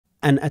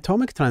an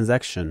atomic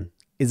transaction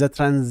is a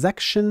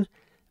transaction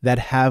that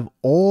have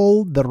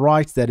all the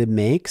rights that it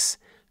makes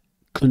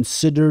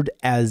considered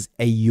as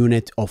a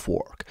unit of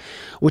work,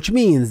 which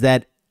means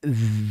that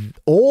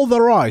all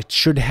the rights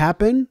should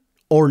happen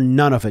or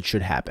none of it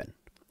should happen.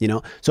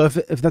 So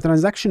if the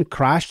transaction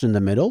crashed in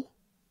the middle,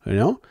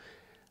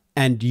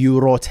 and you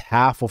wrote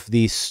half of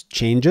these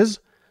changes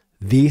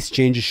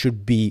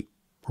should be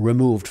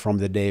removed from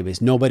the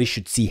database. Nobody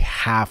should see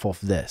half of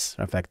this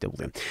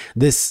effectively.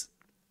 This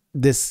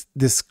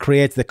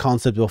creates the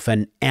concept of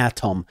an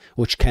atom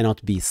which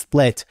cannot be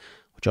split,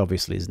 which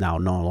obviously is now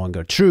no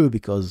longer true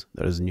because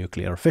there is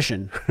nuclear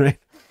fission, right?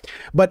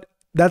 But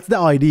that's the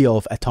idea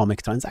of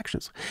atomic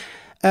transactions.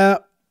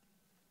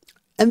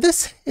 And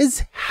this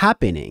is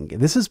happening.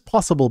 This is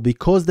possible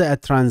because the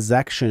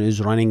transaction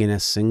is running in a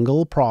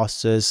single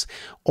process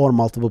or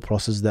multiple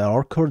processes that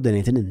are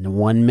coordinated in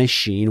one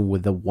machine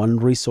with the one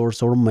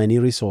resource or many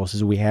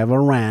resources. We have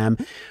a RAM,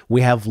 we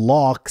have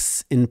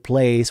locks in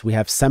place, we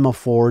have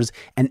semaphores,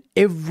 and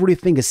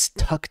everything is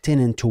tucked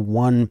into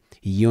one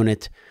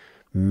unit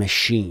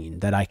machine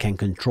that I can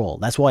control.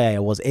 That's why I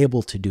was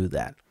able to do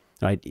that,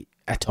 right?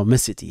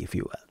 Atomicity, if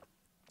you will.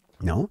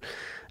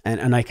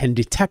 And I can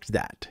detect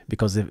that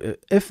because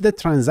if the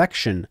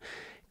transaction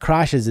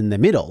crashes in the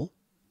middle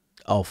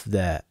of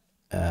the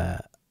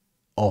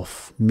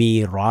of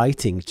me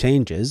writing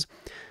changes,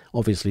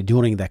 obviously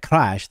during the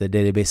crash the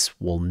database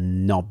will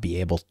not be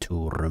able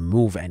to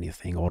remove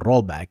anything or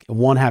roll back. It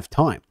won't have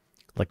time.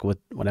 Like what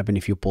happened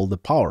if you pull the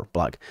power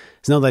plug?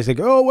 It's not like,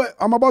 oh wait,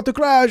 I'm about to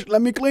crash,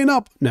 let me clean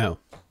up.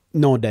 No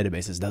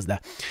databases does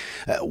that.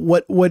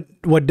 What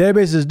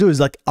databases do is,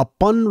 like,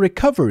 upon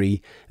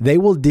recovery, they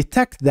will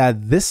detect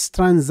that this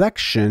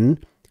transaction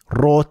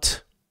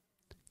the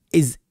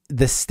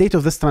state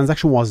of this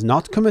transaction was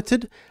not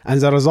committed, and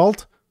as a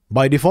result,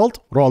 by default,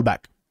 roll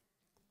back.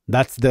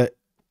 That's the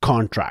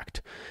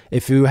contract.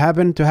 If you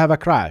happen to have a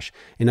crash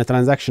in a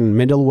transaction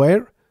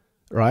middleware,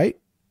 right,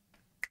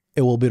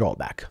 it will be rolled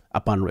back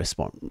upon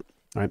respawn,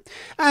 right?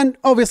 And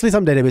obviously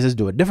some databases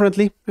do it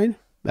differently, right?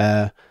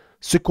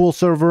 SQL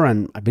Server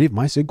and I believe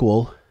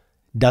MySQL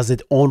does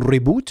it on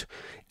reboot.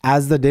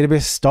 As the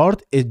database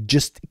starts, it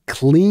just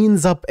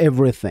cleans up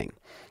everything.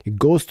 It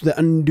goes to the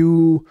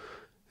undo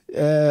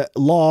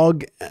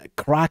log,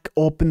 crack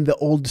open the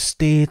old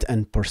state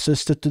and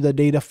persist it to the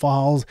data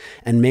files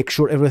and make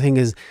sure everything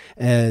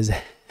is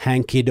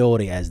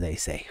hanky-dory, as they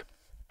say.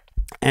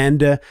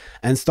 And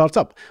starts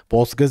up.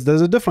 Postgres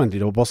does it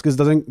differently. Postgres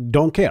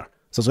don't care.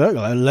 So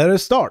let it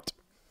start.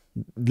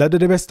 Let the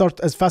database start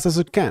as fast as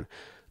it can.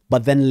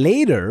 But then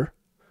later,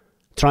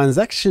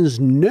 transactions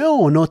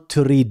know not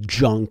to read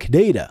junk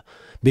data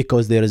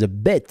because there is a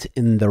bit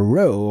in the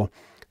row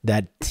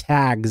that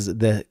tags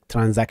the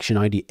transaction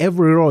ID.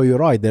 Every row you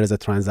write, there is a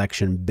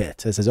transaction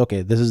bit. It says,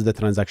 okay, this is the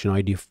transaction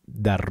ID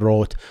that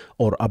wrote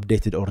or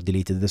updated or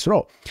deleted this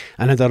row.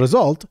 And as a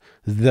result,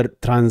 the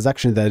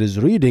transaction that is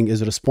reading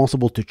is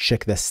responsible to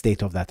check the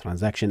state of that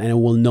transaction, and it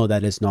will know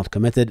that it's not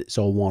committed,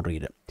 so it won't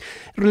read it.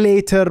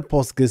 Later,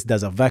 Postgres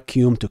does a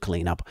vacuum to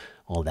clean up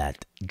all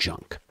that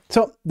junk.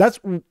 So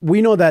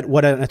we know that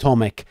what an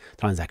atomic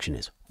transaction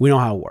is. We know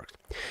how it works.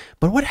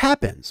 But what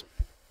happens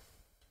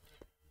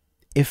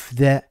if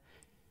the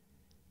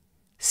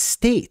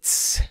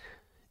states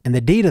and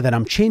the data that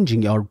I'm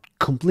changing are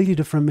completely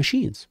different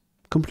machines,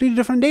 completely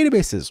different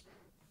databases,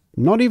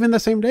 not even the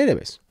same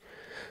database?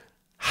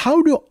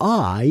 How do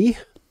I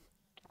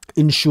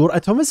ensure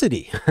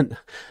atomicity?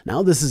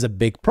 Now this is a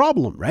big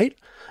problem, right?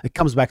 It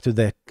comes back to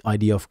the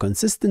idea of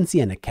consistency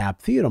and a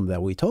CAP theorem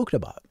that we talked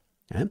about.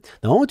 Okay?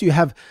 The moment you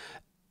have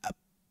a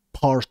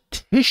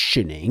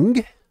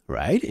partitioning,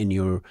 right, in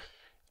your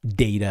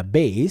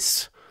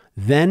database,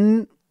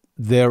 then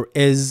there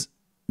is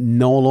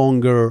no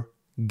longer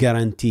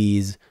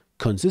guarantees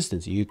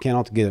consistency. You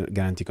cannot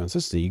guarantee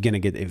consistency. You're going to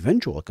get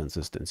eventual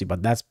consistency,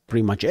 but that's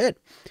pretty much it.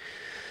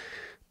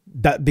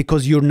 That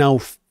because you're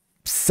now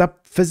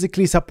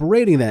physically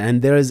separating that,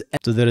 and there is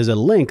a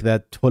link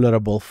that's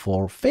tolerable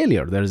for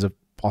failure. There is a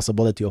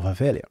possibility of a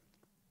failure.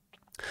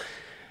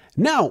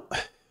 Now,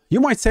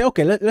 you might say,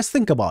 okay, let's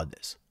think about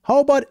this. How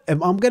about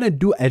if I'm going to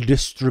do a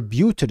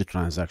distributed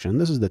transaction?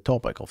 This is the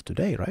topic of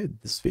today, right?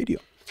 This video.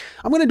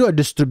 I'm going to do a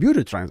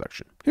distributed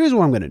transaction. Here's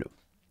what I'm going to do.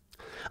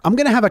 I'm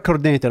going to have a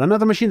coordinator,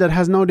 another machine that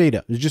has no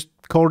data. You just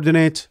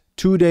coordinate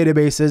two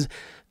databases.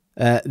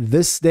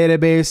 This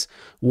database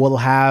will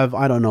have,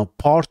 I don't know,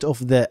 part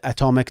of the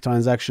atomic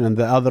transaction, and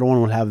the other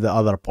one will have the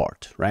other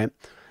part, right?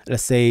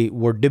 Let's say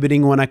we're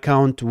debiting one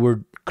account, we're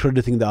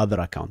crediting the other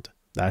account.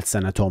 That's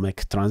an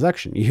atomic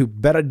transaction. You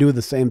better do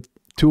the same,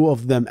 two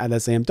of them at the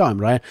same time,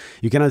 right?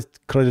 You cannot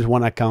credit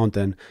one account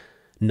and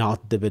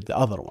not debit the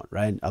other one,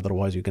 right?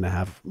 Otherwise, you're going to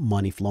have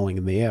money flowing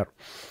in the air.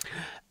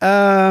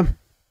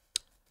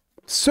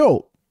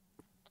 So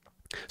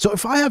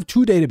if I have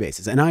two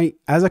databases and I,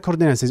 as a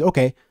coordinator, says,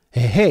 okay,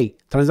 hey,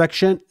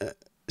 transaction,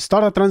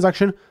 start a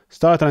transaction,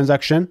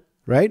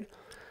 right?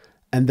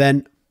 And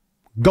then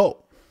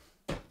go.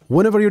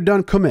 Whenever you're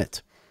done,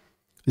 commit.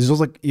 It's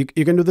just like, you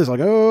can do this, like,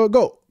 oh,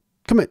 go,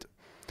 commit.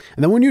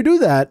 And then when you do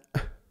that,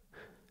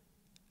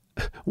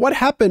 what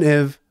happens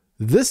if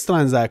this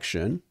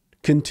transaction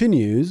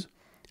continues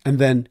and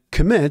then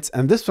commits,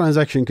 and this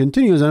transaction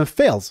continues and it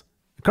fails,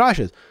 it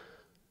crashes?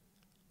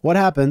 What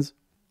happens?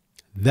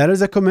 That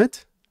is a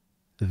commit.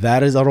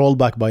 That is a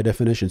rollback by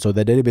definition. So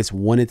the database,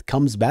 when it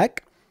comes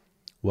back,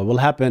 what will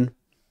happen?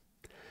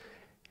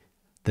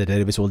 The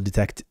database will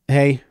detect,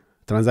 hey,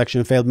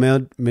 transaction failed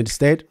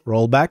mid-state,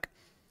 rollback.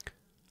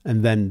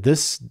 And then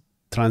this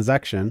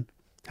transaction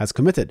has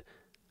committed.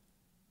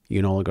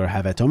 You no longer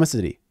have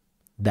atomicity.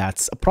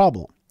 That's a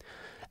problem.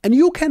 And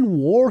you can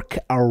work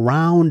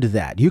around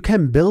that. You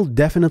can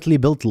definitely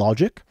build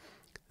logic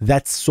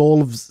that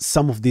solves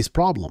some of these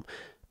problems.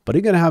 But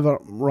you're going to have to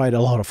write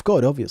a lot of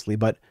code, obviously.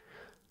 But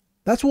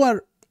that's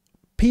where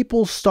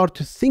people start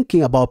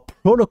thinking about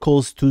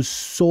protocols to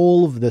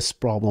solve this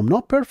problem.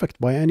 Not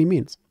perfect by any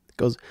means,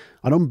 because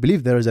I don't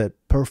believe there is a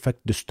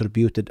perfect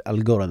distributed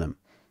algorithm,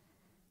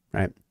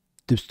 right?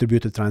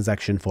 Distributed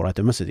transaction for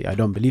atomicity. I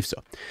don't believe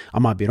so. I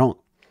might be wrong.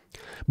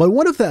 But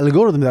one of the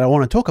algorithms that I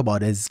want to talk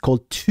about is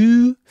called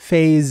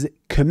two-phase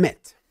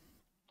commit.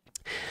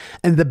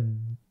 And the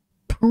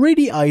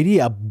pretty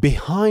idea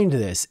behind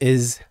this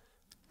is,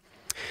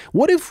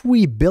 what if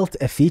we built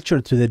a feature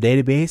to the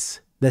database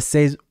that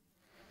says,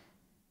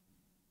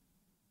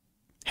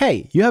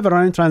 hey, you have a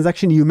running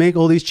transaction, you make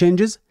all these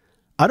changes.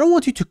 I don't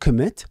want you to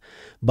commit,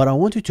 but I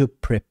want you to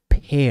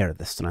prepare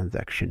this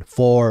transaction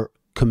for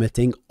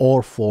committing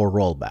or for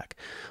rollback.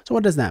 So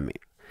what does that mean?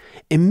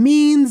 It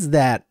means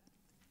that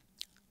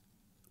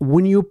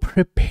when you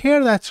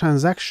prepare that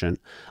transaction,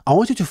 I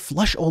want you to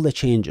flush all the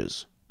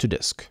changes to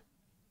disk.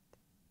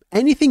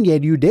 Anything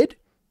that you did,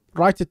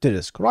 write it to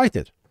disk, write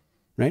it,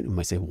 right? You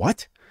might say,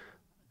 what?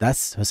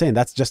 That's Hussein,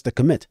 that's just a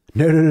commit.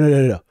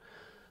 No.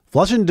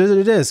 Flushing to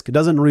the disk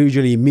doesn't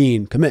usually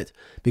mean commit,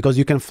 because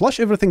you can flush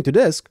everything to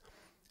disk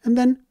and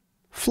then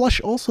flush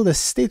also the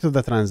state of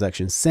the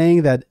transaction,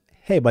 saying that,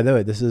 hey, by the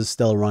way, this is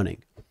still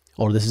running,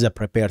 or this is a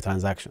prepared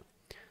transaction,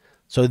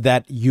 so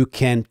that you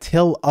can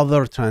tell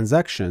other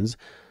transactions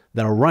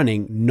that are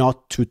running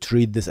not to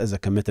treat this as a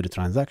committed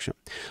transaction.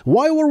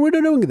 Why were we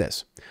doing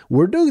this?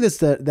 We're doing this,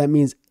 that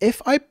means if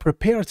I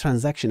prepare a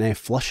transaction and I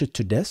flush it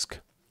to disk,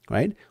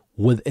 right,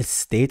 with its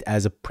state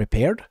as a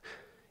prepared,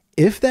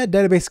 if that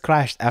database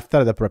crashed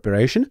after the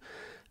preparation,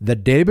 the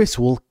database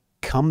will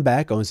come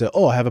back and say,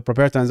 oh, I have a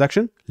prepared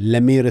transaction.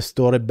 Let me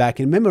restore it back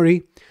in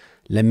memory.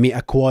 Let me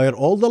acquire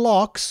all the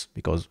locks,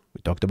 because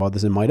we talked about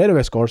this in my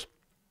database course.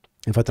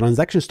 If a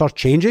transaction starts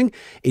changing,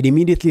 it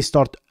immediately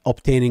starts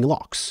obtaining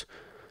locks.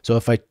 So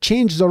if I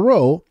change the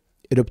row,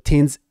 it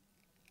obtains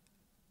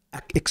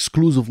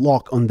exclusive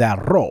lock on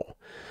that row,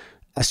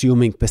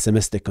 assuming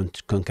pessimistic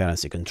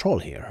concurrency control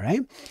here,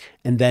 right?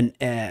 And then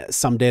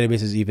some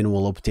databases even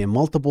will obtain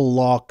multiple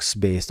locks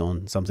based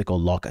on something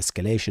called lock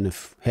escalation.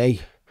 If, hey,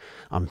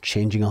 I'm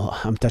touching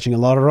a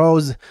lot of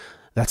rows,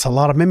 that's a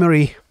lot of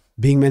memory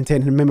being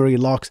maintained in memory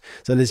locks.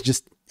 So let's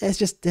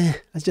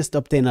just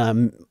obtain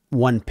a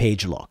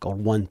one-page lock or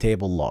one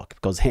table lock,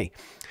 because hey,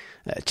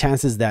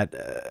 chances that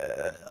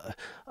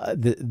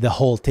the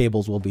whole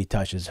tables will be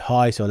touched is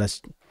high. So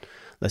let's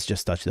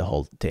just touch the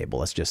whole table.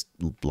 Let's just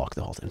block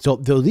the whole thing. So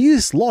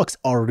these locks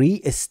are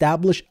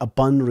re-established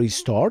upon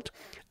restart,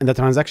 and the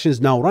transaction is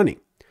now running.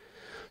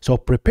 So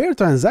prepared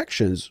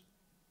transactions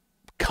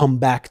come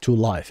back to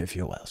life, if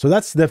you will. So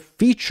that's the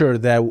feature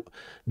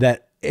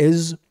that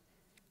is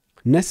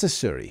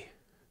necessary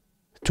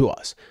to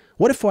us.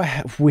 What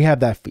if we have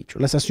that feature?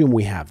 Let's assume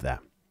we have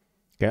that.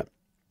 Okay.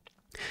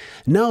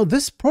 Now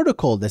this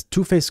protocol, that's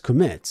two-phase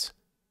commits,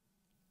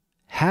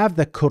 have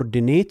the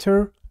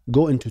coordinator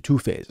go into two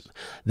phases.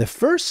 The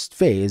first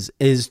phase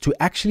is to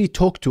actually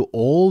talk to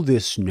all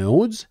these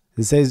nodes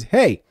and says,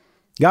 hey,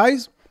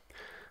 guys,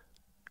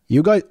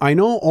 I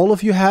know all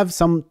of you have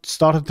some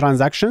started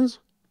transactions,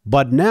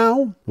 but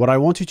now what I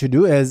want you to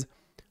do is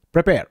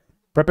prepare.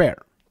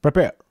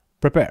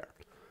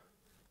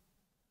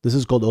 This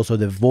is called also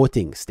the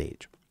voting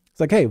stage. It's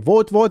like, hey,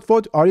 vote.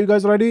 Are you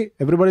guys ready?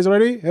 Everybody's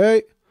ready?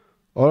 Hey,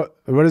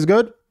 everybody's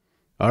good?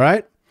 All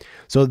right.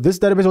 So this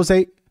database will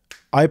say,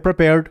 I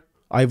prepared.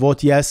 I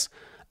vote yes.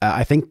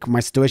 I think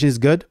my situation is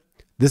good.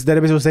 This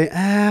database will say,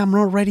 I'm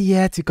not ready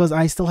yet because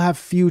I still have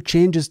few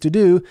changes to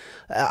do.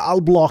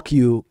 I'll block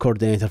you,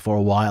 coordinator, for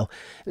a while.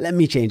 Let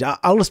me change.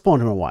 I'll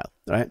respond in a while,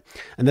 right?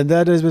 And then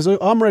that database will say,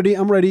 I'm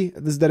ready.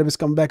 This database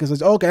comes back and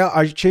says, okay,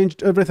 I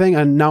changed everything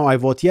and now I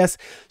vote yes.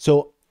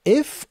 So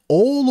if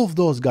all of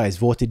those guys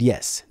voted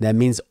yes, that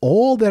means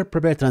all their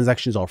prepared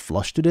transactions are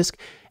flushed to disk,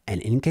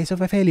 and in case of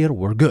a failure,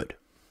 we're good.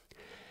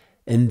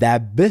 In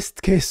that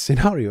best case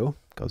scenario,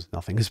 because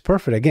nothing is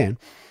perfect again,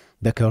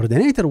 the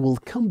coordinator will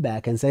come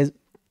back and says,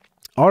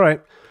 all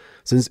right,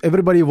 since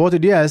everybody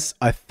voted yes,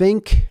 I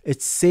think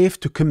it's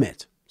safe to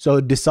commit. So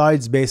it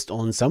decides based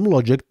on some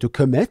logic to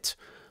commit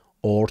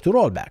or to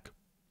roll back.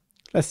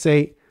 Let's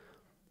say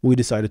we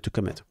decided to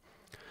commit.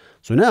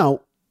 So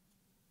now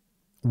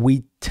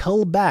we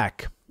tell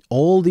back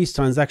all these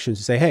transactions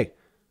to say,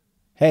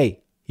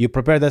 hey, you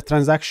prepared that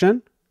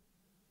transaction.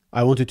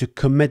 I want you to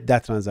commit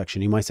that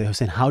transaction. You might say,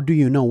 Hussein, how do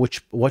you know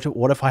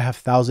what if I have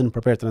 1,000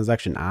 prepared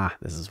transaction?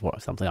 This is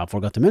something I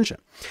forgot to mention.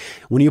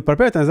 When you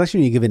prepare a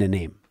transaction, you give it a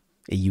name,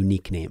 a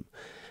unique name.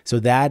 So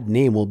that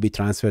name will be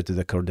transferred to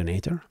the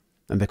coordinator,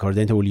 and the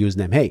coordinator will use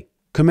name. Hey,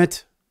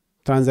 commit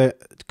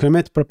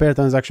prepare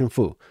transaction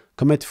foo,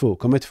 commit foo,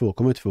 commit foo,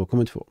 commit foo,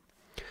 commit foo.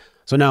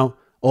 So now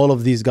all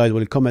of these guys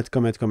will commit.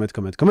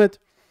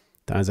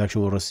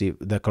 Transaction will receive,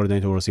 the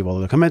coordinator will receive all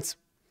of the commits.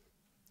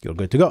 You're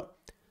good to go.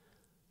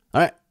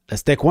 All right,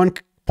 let's take one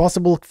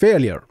possible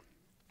failure.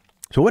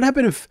 So what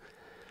happened if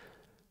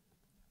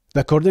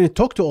the coordinator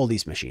talked to all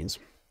these machines,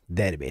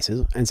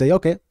 databases, and say,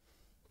 okay,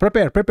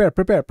 prepare.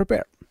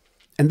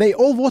 And they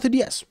all voted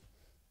yes.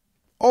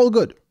 All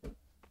good.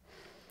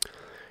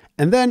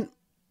 And then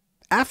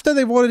after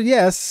they voted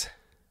yes,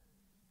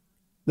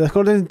 the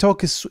coordinator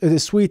took a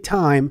sweet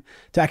time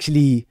to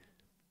actually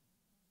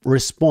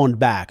respond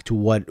back to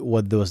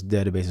what those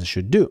databases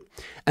should do.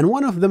 And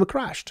one of them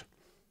crashed.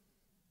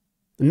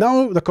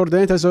 Now the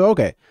coordinator said,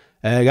 okay,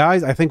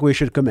 guys, I think we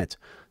should commit.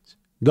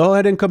 Go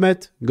ahead and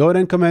commit. So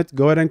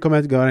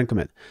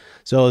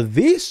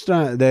these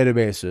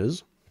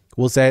databases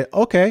will say,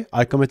 okay,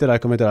 I committed,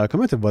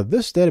 but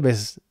this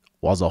database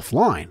was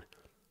offline,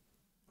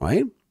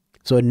 right?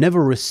 So it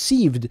never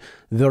received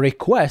the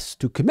request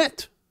to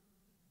commit.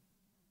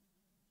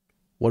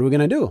 What are we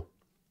going to do?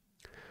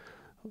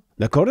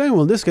 The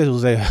coordinator in this case will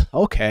say,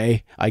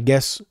 okay, I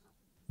guess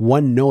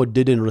one node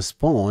didn't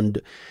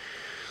respond.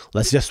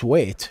 Let's just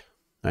wait,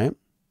 right?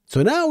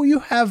 So now you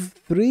have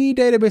 3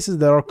 databases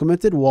that are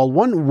committed while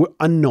one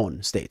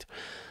unknown state.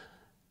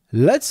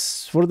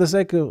 Let's, for the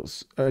sake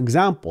of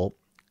example,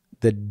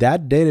 that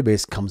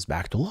database comes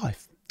back to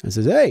life and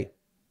says, hey,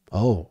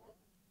 oh,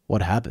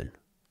 what happened?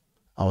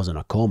 I was in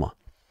a coma.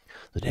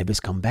 The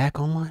database come back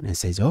online and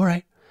says, all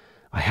right,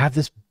 I have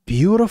this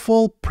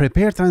beautiful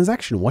prepared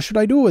transaction. What should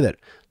I do with it?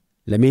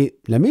 Let me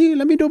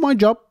do my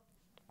job.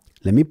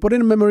 Let me put it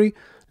in memory.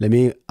 Let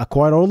me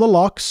acquire all the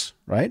locks,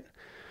 right?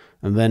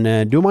 And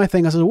then do my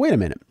thing. I said, wait a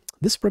minute.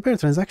 This prepared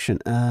transaction,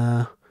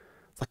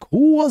 like,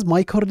 who was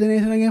my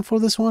coordinator again for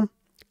this one?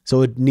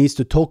 So it needs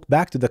to talk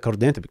back to the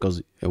coordinator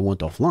because it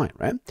went offline,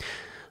 right?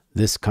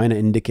 This kind of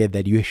indicate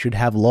that you should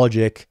have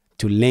logic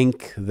to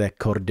link the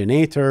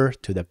coordinator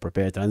to the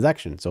prepared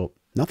transaction. So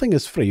nothing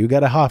is free. You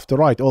gotta have to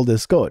write all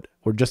this code.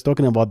 We're just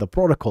talking about the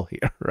protocol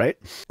here, right?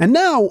 And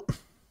now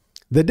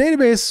the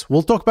database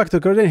will talk back to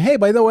the coordinator. Hey,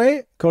 by the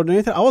way,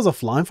 coordinator, I was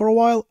offline for a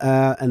while,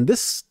 and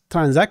this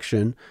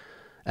transaction,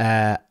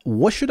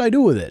 what should I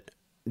do with it?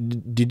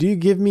 Did you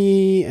give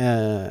me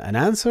an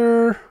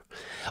answer?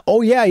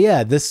 Oh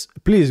yeah, this,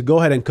 please go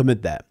ahead and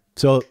commit that.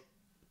 So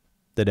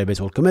the database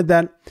will commit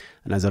that,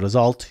 and as a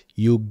result,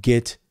 you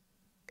get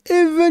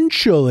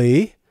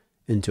eventually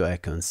into a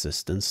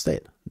consistent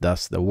state.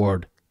 That's the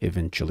word,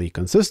 eventually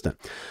consistent.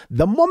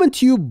 The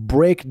moment you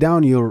break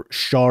down your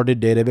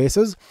sharded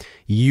databases,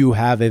 you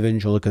have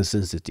eventual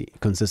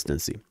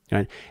consistency,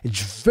 right?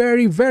 It's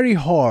very, very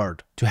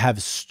hard to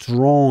have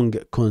strong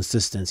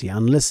consistency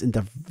unless in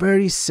the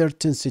very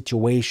certain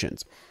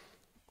situations,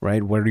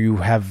 right, where you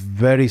have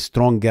very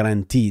strong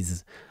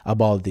guarantees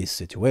about these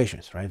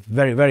situations, right?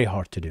 Very, very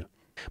hard to do.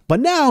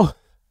 But now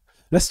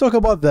let's talk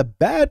about the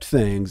bad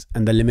things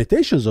and the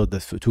limitations of the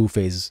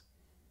two-phase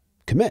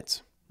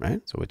commits,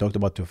 right? So we talked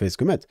about two-phase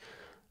commit.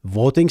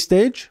 Voting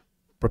stage,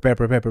 prepare.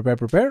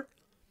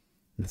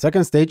 The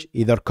second stage,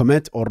 either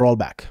commit or roll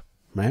back,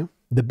 right?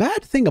 The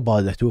bad thing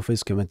about the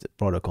two-phase commit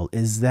protocol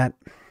is that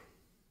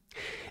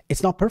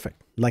it's not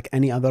perfect like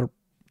any other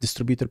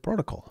distributed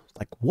protocol.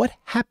 Like, what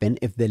happens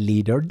if the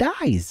leader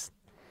dies?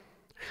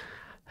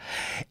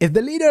 If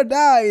the leader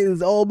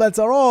dies, all bets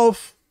are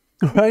off,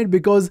 right?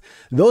 Because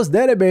those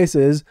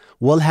databases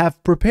will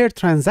have prepared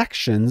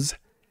transactions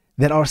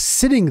that are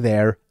sitting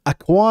there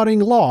acquiring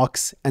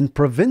locks and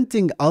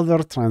preventing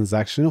other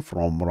transactions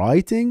from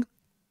writing,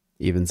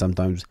 even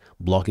sometimes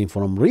blocking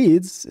from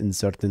reads in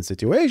certain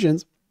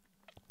situations.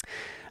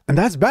 And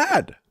that's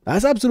bad.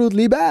 That's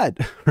absolutely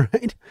bad,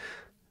 right?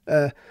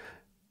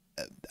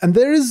 And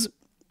there is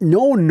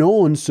no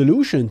known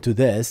solution to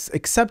this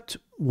except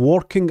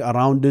working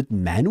around it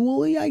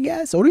manually, I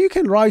guess. Or you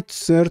can write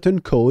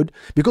certain code,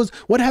 because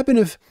what happens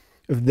if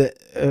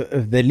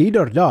the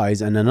leader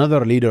dies and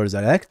another leader is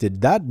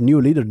elected, that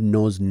new leader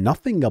knows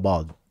nothing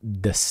about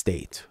the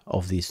state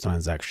of these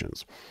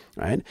transactions,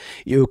 right?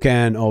 You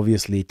can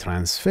obviously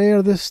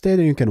transfer the state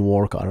and you can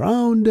work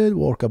around it,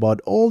 work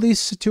about all these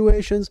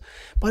situations,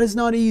 but it's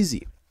not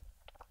easy,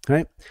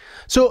 right?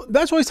 So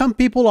that's why some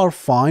people are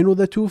fine with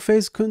the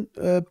two-phase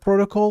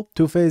protocol,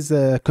 two-phase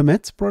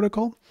commit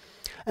protocol.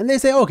 And they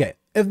say, okay,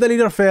 if the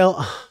leader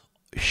fail,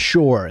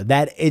 sure,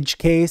 that edge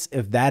case,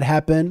 if that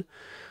happened,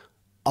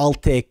 I'll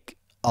take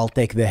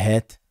the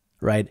hit,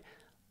 right?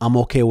 I'm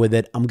okay with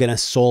it. I'm gonna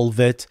solve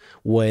it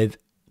with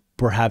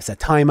perhaps a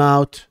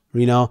timeout.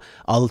 You know,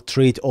 I'll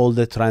treat all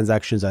the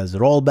transactions as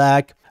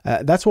rollback.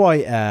 That's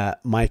why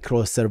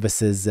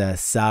microservices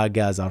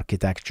Saga's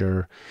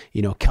architecture,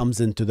 you know,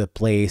 comes into the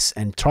place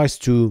and tries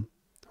to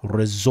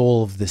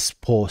resolve this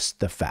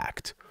post the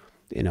fact.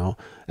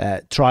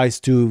 tries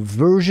to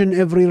version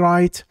every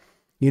write,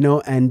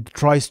 and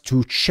tries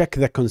to check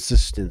the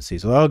consistency.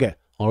 So, okay,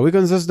 are we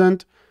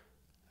consistent?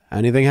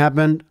 Anything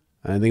happened?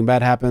 Anything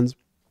bad happens?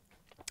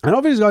 And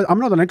obviously, guys, I'm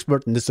not an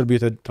expert in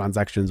distributed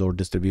transactions or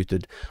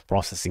distributed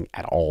processing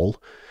at all,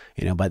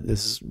 but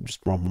this is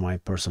just from my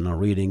personal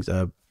readings.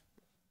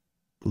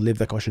 Leave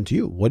the question to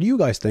you. What do you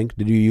guys think?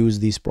 Did you use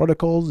these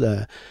protocols?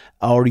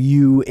 Are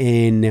you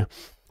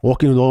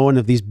working with one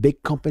of these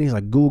big companies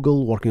like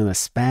Google, working on a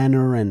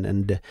Spanner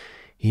and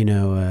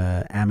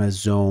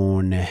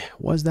Amazon?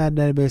 What's that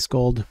database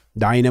called?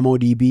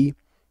 DynamoDB.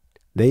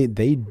 They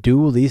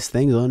do these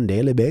things on a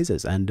daily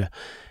basis, and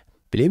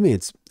believe me,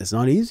 it's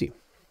not easy.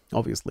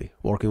 Obviously,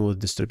 working with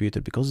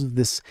distributed because of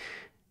this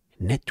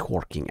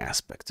networking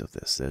aspect of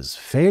this. There's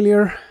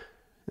failure,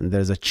 and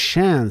there's a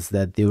chance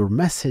that your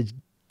message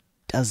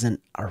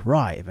doesn't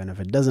arrive, and if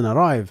it doesn't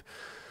arrive,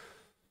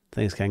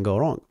 things can go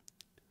wrong.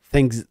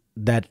 Things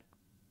that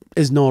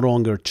is no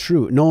longer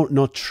true,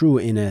 not true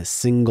in a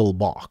single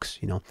box.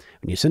 When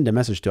you send a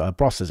message to a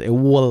process, it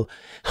will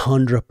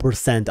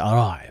 100%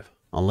 arrive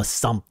unless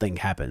something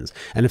happens.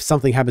 And if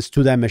something happens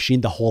to that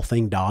machine, the whole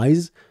thing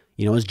dies.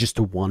 It's just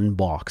one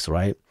box,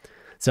 right?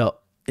 So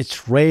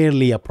it's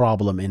rarely a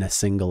problem in a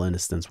single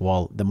instance.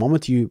 While the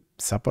moment you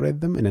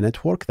separate them in a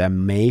network that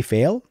may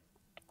fail,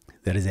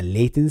 there is a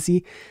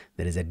latency,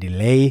 there is a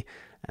delay,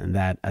 and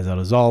that as a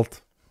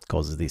result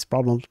causes these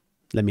problems.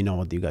 Let me know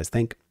what you guys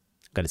think.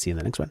 Got to see you in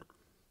the next one.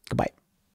 Goodbye.